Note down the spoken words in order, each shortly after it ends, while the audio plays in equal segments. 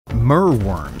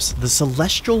Merwyrms, the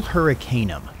Celestial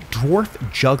Hurricanum,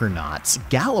 Dwarf Juggernauts,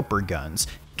 Galloper guns,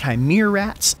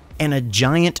 Chiaerats, and a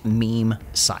giant meme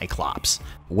Cyclops.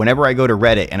 Whenever I go to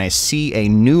Reddit and I see a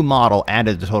new model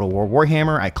added to Total War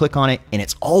Warhammer, I click on it and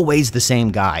it's always the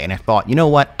same guy. And I thought, you know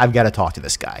what? I've got to talk to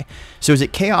this guy. So is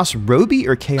it ChaosRobie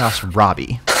or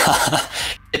ChaosRobie?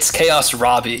 It's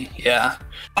ChaosRobie, yeah.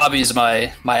 Robbie is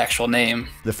my actual name.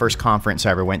 The first conference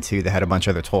I ever went to, they had a bunch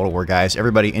of other Total War guys.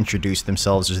 Everybody introduced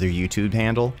themselves as their YouTube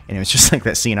handle. And it was just like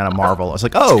that scene out of Marvel. I was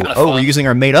like, oh, we're using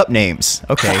our made up names.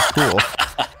 Okay, cool.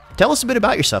 Tell us a bit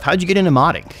about yourself. How'd you get into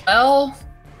modding? Well,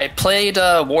 I played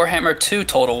Warhammer II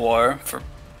Total War for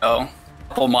a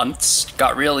couple months,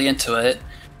 got really into it.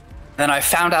 Then I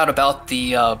found out about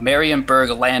the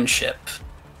Marienburg land ship,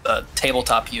 the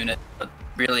tabletop unit, a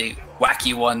really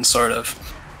wacky one, sort of.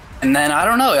 And then, I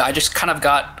don't know, I just kind of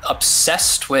got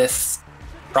obsessed with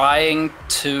trying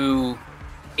to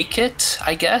make it,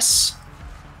 I guess.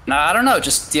 And I don't know,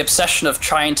 just the obsession of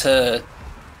trying to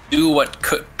do what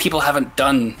people haven't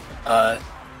done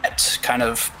that kind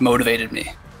of motivated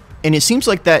me. And it seems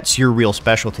like that's your real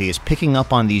specialty, is picking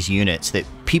up on these units that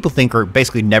people think are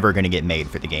basically never going to get made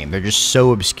for the game. They're just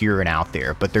so obscure and out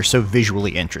there, but they're so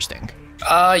visually interesting.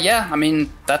 Yeah, I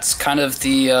mean, that's kind of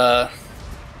the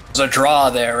there's a draw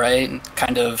there, right?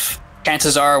 Kind of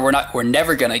chances are we're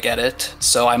never gonna get it,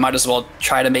 so I might as well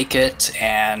try to make it,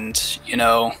 and you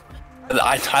know,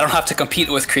 I don't have to compete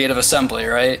with Creative Assembly,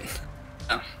 right?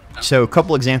 So a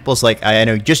couple examples, like I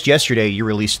know just yesterday you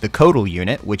released the Coatl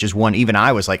unit, which is one even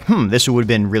I was like, this would have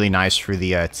been really nice for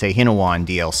the say Hinawan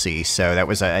DLC. So that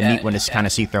was a neat one to kind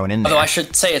of see thrown in there. Although I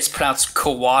should say it's pronounced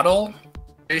Coatl.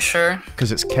 Are you sure?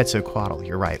 Because it's Quetzalcoatl.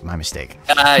 You're right. My mistake.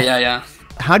 Yeah.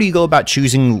 How do you go about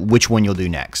choosing which one you'll do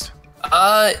next?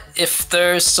 If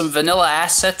there's some vanilla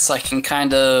assets I can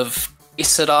kind of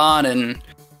base it on and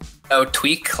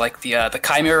tweak, like the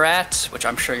Chiaerat, which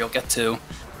I'm sure you'll get to.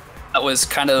 That was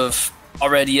kind of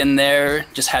already in there,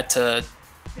 just had to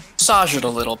massage it a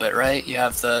little bit, right? You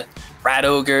have the rat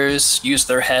ogres, use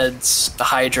their heads, the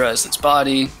Hydra as its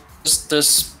body.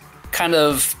 There's kind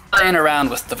of playing around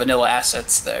with the vanilla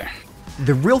assets there.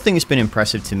 The real thing that's been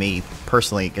impressive to me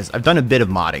personally, because I've done a bit of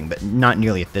modding, but not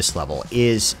nearly at this level,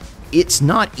 is it's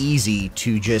not easy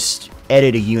to just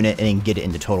edit a unit and then get it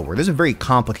into Total War. There's a very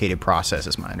complicated process,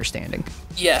 is my understanding.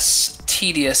 Yes,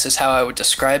 tedious is how I would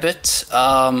describe it.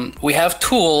 We have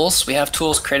tools. We have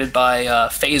tools created by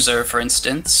Phaser, for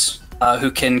instance, who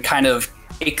can kind of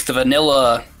take the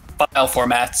vanilla file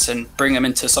formats and bring them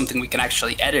into something we can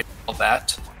actually edit all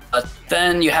that. But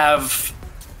then you have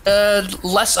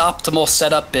less optimal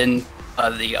setup in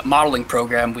the modeling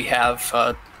program. We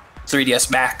have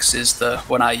 3ds Max is the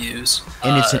one I use.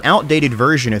 And it's an outdated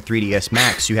version of 3ds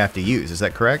Max you have to use, is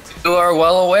that correct? You are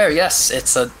well aware, yes.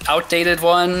 It's an outdated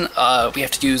one. We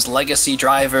have to use legacy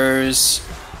drivers.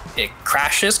 It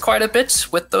crashes quite a bit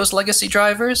with those legacy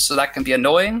drivers, so that can be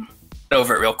annoying. Get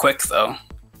over it real quick, though.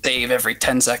 Save every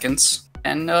 10 seconds.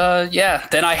 And yeah,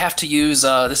 then I have to use,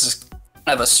 this is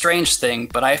kind of a strange thing,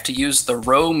 but I have to use the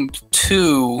Rome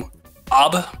 2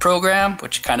 Bob program,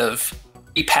 which kind of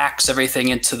repacks everything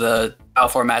into the file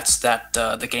formats that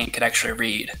the game can actually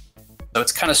read. So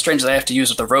it's kind of strange that I have to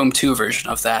use the Rome 2 version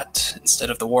of that instead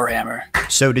of the Warhammer.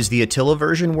 So does the Attila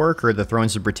version work, or the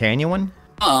Thrones of Britannia one?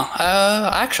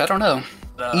 Actually, I don't know.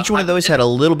 Each one of those had a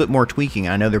little bit more tweaking.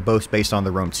 I know they're both based on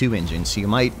the Rome 2 engine, so you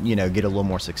might, get a little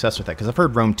more success with that, because I've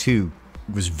heard Rome 2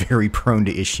 was very prone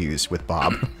to issues with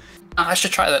Bob. I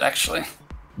should try that, actually.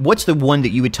 What's the one that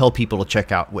you would tell people to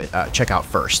check out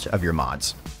first of your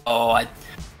mods? Oh, I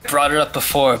brought it up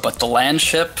before, but the land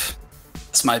ship,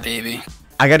 that's my baby.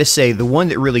 I gotta say, the one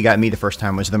that really got me the first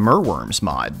time was the Merwyrms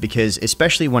mod, because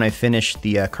especially when I finished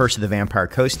the Curse of the Vampire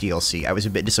Coast DLC, I was a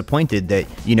bit disappointed that,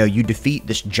 you defeat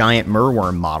this giant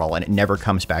Merwyrm model and it never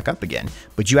comes back up again,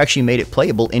 but you actually made it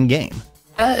playable in-game.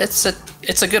 It's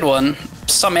a good one.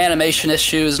 Some animation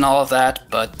issues and all of that,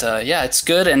 but yeah, it's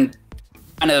good, and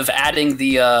kind of adding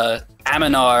the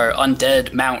Aminar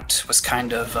undead mount was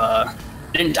kind of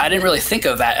I didn't really think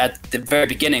of that at the very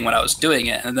beginning when I was doing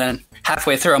it, and then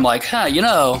halfway through I'm like,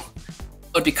 it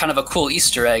would be kind of a cool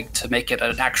Easter egg to make it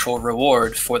an actual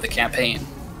reward for the campaign.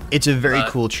 It's a very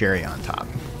cool cherry on top.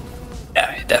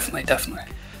 Yeah, definitely.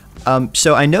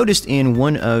 So I noticed in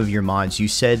one of your mods you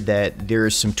said that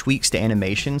there's some tweaks to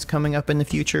animations coming up in the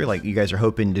future, like you guys are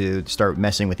hoping to start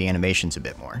messing with the animations a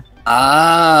bit more.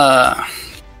 Are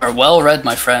well read,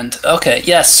 my friend. Okay,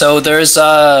 yes, so there's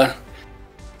a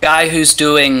guy who's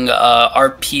doing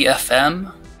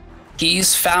RPFM.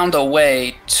 He's found a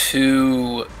way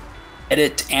to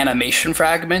edit animation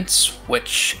fragments,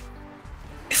 which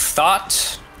I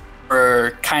thought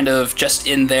were kind of just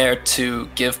in there to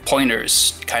give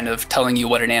pointers, kind of telling you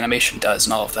what an animation does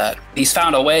and all of that. He's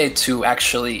found a way to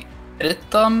actually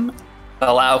edit them,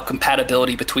 allow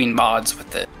compatibility between mods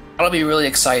with it. That'll be really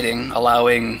exciting,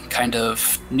 allowing kind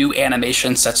of new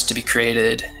animation sets to be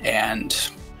created, and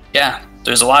yeah,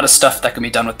 there's a lot of stuff that can be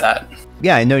done with that.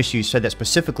 Yeah, I noticed you said that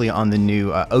specifically on the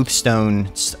new Oathstone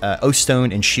and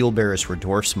Shieldbearers for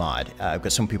Dwarfs mod,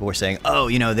 because some people were saying, oh,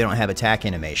 you know, they don't have attack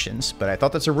animations, but I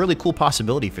thought that's a really cool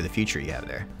possibility for the future you have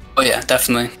there. Oh yeah,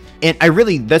 definitely. And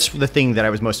that's the thing that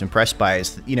I was most impressed by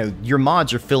is, you know, your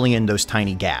mods are filling in those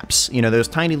tiny gaps, you know, those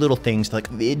tiny little things. Like,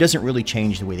 it doesn't really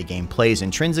change the way the game plays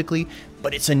intrinsically,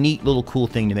 but it's a neat little cool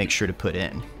thing to make sure to put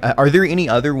in. Are there any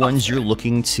other ones you're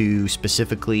looking to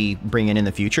specifically bring in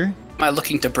the future? Am I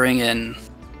looking to bring in,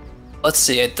 let's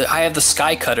see, I have the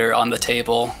Sky Cutter on the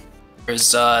table. There's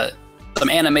some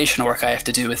animation work I have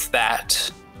to do with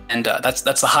that. And that's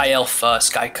the High Elf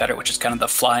Sky Cutter, which is kind of the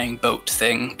flying boat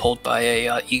thing pulled by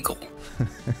a eagle.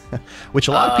 Which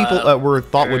a lot of people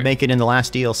thought would make it in the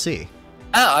last DLC.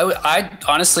 I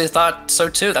honestly thought so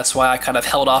too. That's why I kind of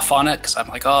held off on it, because I'm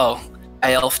like, oh,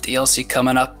 High Elf DLC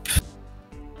coming up.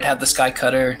 I have the Sky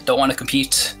Cutter, don't want to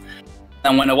compete.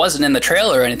 And when it wasn't in the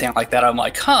trailer or anything like that, I'm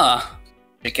like, huh,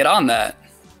 get on that.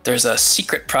 There's a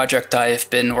secret project I've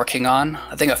been working on.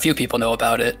 I think a few people know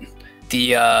about it.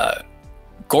 The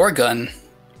Gorgon,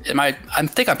 I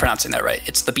think I'm pronouncing that right.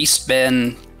 It's the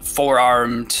Beastman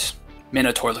 4-armed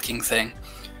Minotaur-looking thing.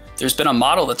 There's been a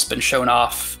model that's been shown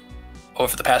off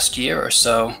over the past year or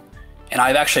so, and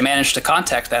I've actually managed to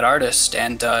contact that artist,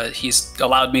 and he's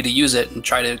allowed me to use it and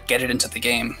try to get it into the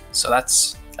game. So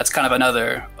that's kind of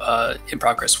another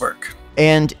in-progress work.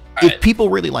 And if people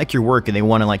really like your work and they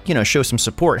want to, like, you know, show some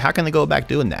support, how can they go about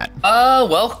doing that?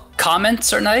 Well,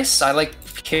 comments are nice. I like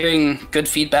hearing good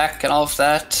feedback and all of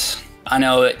that. I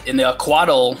know in the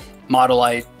Coatl model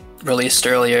I released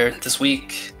earlier this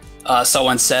week,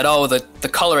 someone said, oh, the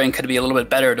coloring could be a little bit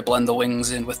better to blend the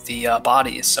wings in with the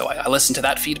bodies. So I listened to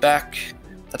that feedback.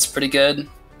 That's pretty good.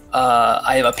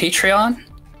 I have a Patreon,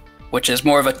 which is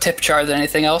more of a tip jar than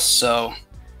anything else. So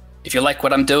if you like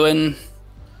what I'm doing,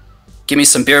 give me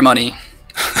some beer money.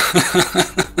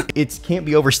 It can't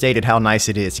be overstated how nice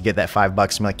it is to get that $5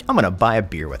 and be like, I'm going to buy a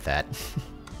beer with that.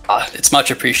 It's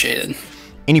much appreciated.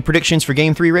 Any predictions for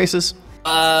Game 3 races?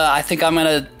 I think I'm going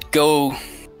to go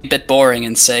a bit boring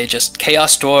and say just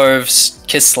Chaos Dwarves,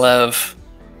 Kislev,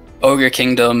 Ogre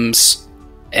Kingdoms,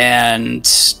 and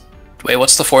wait,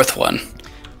 what's the fourth one?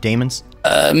 Daemons?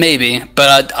 Maybe,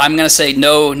 but I'm going to say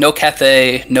no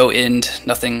Cathay, no Ind,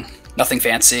 nothing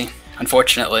fancy,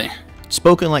 unfortunately.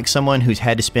 Spoken like someone who's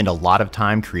had to spend a lot of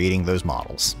time creating those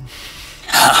models.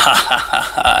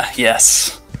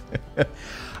 Yes.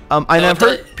 And I've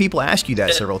heard people ask you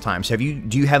that several times. Do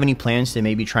you have any plans to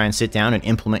maybe try and sit down and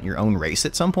implement your own race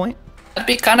at some point? That'd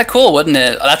be kind of cool, wouldn't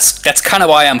it? That's kind of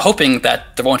why I'm hoping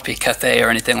that there won't be Cathay or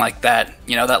anything like that.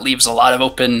 You know, that leaves a lot of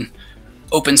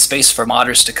open space for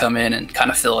modders to come in and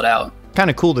kind of fill it out. Kind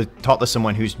of cool to talk to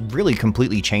someone who's really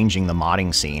completely changing the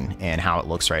modding scene and how it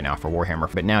looks right now for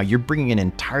Warhammer. But now you're bringing in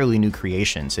entirely new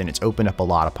creations, and it's opened up a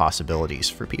lot of possibilities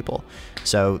for people.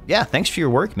 So yeah, thanks for your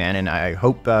work, man, and I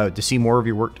hope to see more of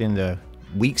your work in the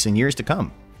weeks and years to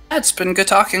come. It's been good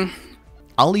talking.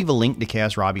 I'll leave a link to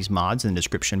ChasRobie's mods in the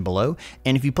description below,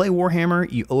 and if you play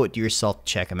Warhammer, you owe it to yourself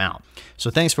to check them out.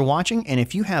 So thanks for watching, and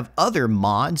if you have other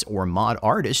mods or mod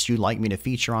artists you'd like me to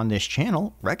feature on this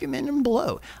channel, recommend them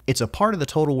below. It's a part of the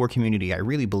Total War community I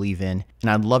really believe in, and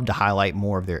I'd love to highlight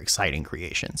more of their exciting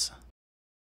creations.